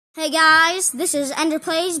Hey guys, this is Ender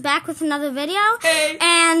Plays back with another video. Hey!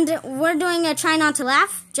 And we're doing a Try Not to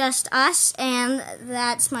Laugh, just us, and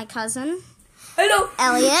that's my cousin, Hello!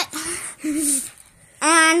 Elliot.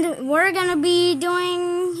 And we're gonna be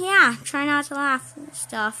doing, Try Not to Laugh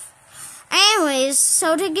stuff. Anyways,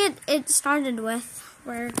 so to get it started with,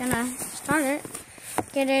 we're gonna start it,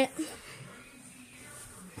 get it.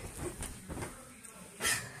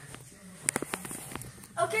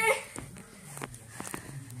 Okay.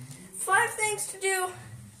 5 things to do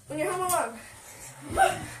when you're home alone. No,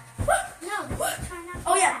 try not to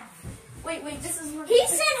Oh yeah. Wait, this is... He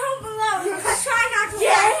said home alone. Try not to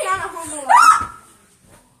Yeah. laugh, not a home alone.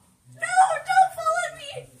 No, don't follow me.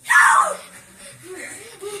 No!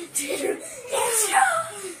 Dude.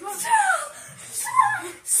 Stop.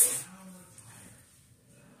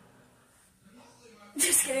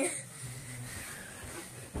 Just kidding.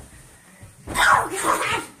 Oh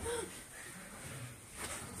God!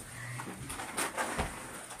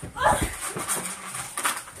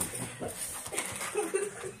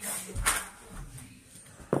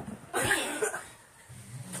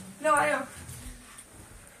 No, I know.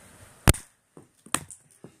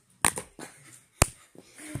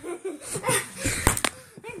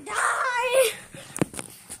 Die!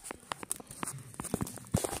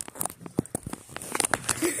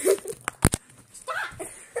 Stop!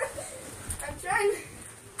 I'm trying.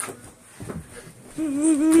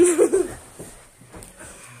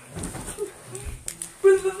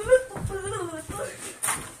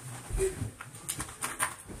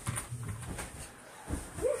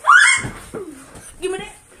 Give me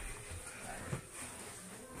that.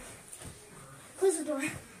 Close the door.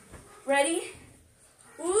 Ready?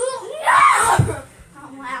 Ooh. No! Oh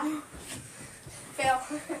wow. Fail.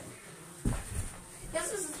 This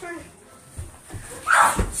is the turn.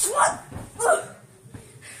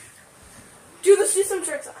 Do some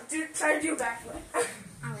tricks. Try to do a backflip.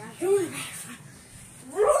 Alright, doing it.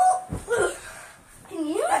 Can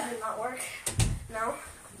you? That did not work. No.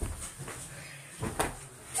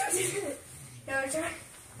 No, try.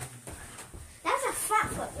 That's a front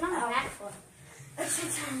foot, not a back foot. That's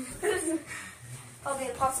probably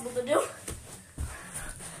impossible to do.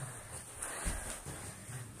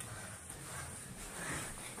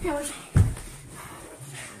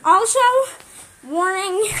 Also,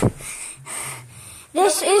 warning.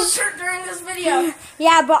 This is during this video.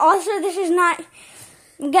 yeah, but also this is not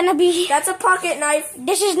gonna be. That's a pocket knife.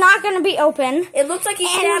 This is not gonna be open. It looks like he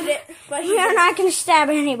stabbed it, but We are not gonna stab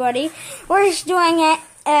anybody. We're just doing it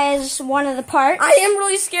as one of the parts. I am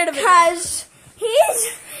really scared of it. Because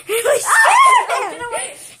he's really scared of Get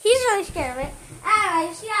away. it. He's really scared of it.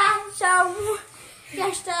 Anyways, so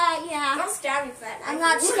just, Don't stab me for that. I'm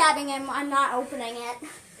not stabbing him. I'm not opening it.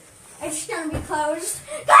 It's gonna be closed.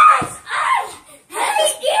 Guys, I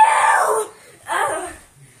hate you!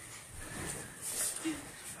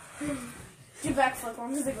 Do backflip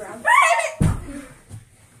onto the ground.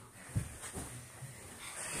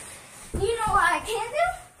 You know what I can do?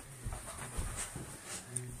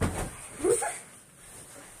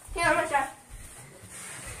 Here, I'm gonna try.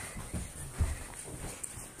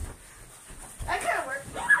 That kind of worked.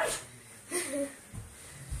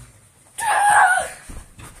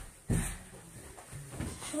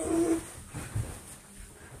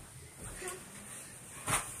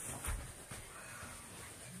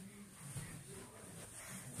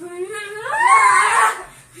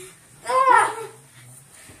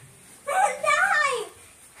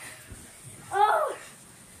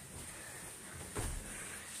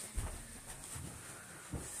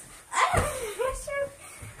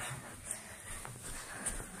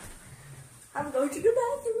 I'm going to the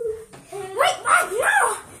bathroom. Wait, Mike,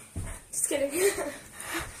 no! Just kidding.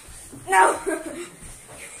 No.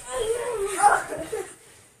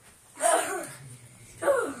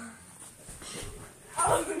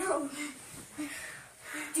 Oh no.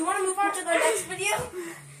 Do you want to move on to the next video?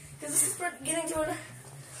 Because this is for getting to it.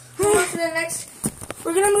 Move on to the next.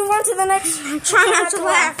 We're gonna move on to the next. Try not to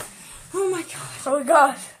laugh. Oh my gosh. Oh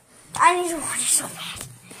gosh. I need water so bad.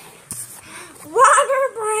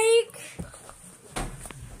 Water break.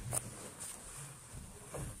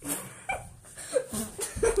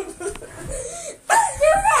 Do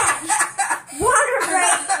that. Water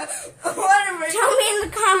break. Water break. Tell me in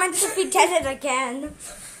the comments if he did it again.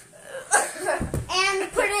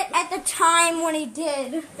 And put it at the time when he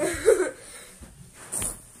did. Did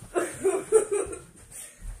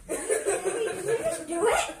you just do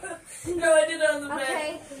it? No, I did it on the bed.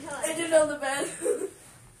 Okay. I did it on the bed.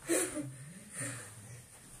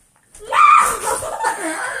 No!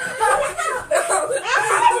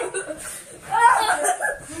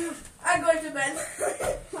 I'm going to bed.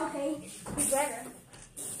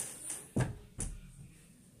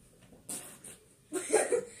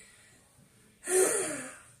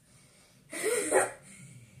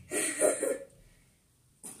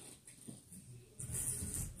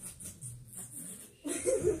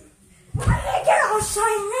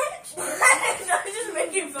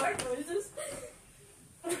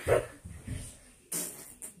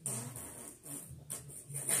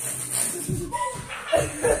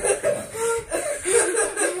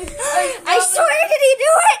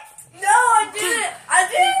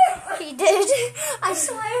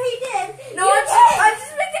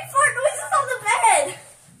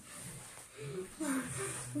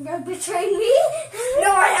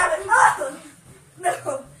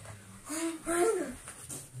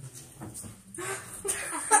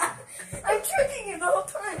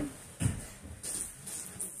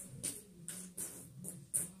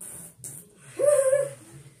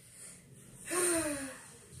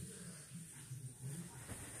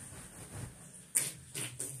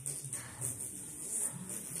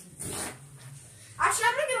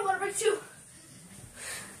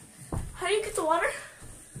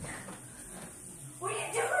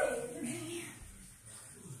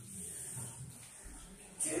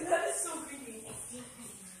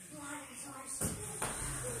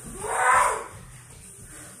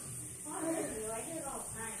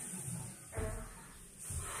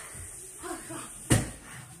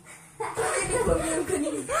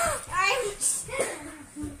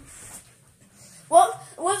 Well,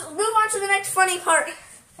 let's move on to the next funny part.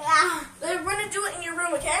 Yeah. We're gonna do it in your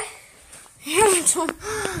room, okay?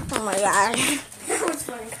 Oh my god. That was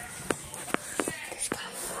funny.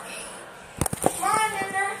 Come on,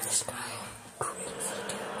 Nana.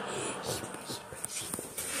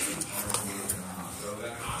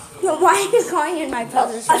 Yo, why are you calling in my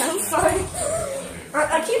brother's room? I'm sorry.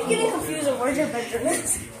 I keep getting confused of where your bedroom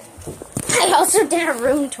is. I also did a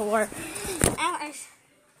room tour.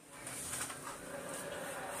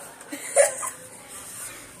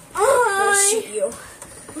 I'll shoot you.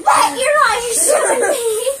 What? You're not shooting me.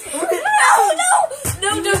 No,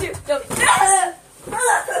 don't do. Don't.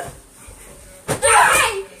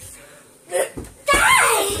 Die!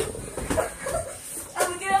 Die! I'm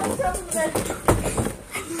gonna get up and top of the bed.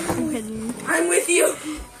 I'm with you.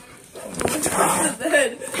 On top of the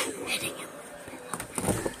bed.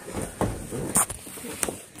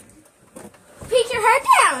 Peek your head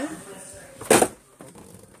down.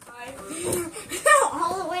 No,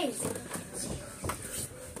 all the way.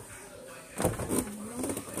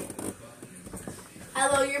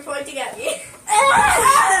 Hello, you're pointing at me.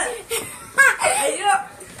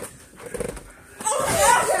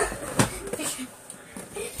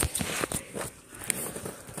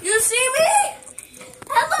 You see me?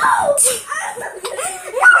 Hello! No,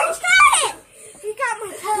 he got it! He got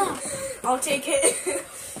my pillow. I'll take it.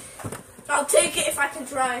 I'll take it if I can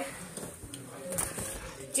try.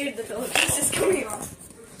 Dude, the pillowcase is coming off.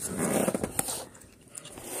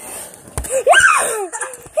 No!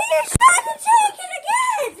 He just tried to take it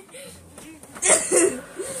again!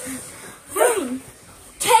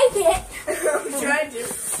 Take it! I'm trying to.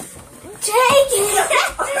 Take it!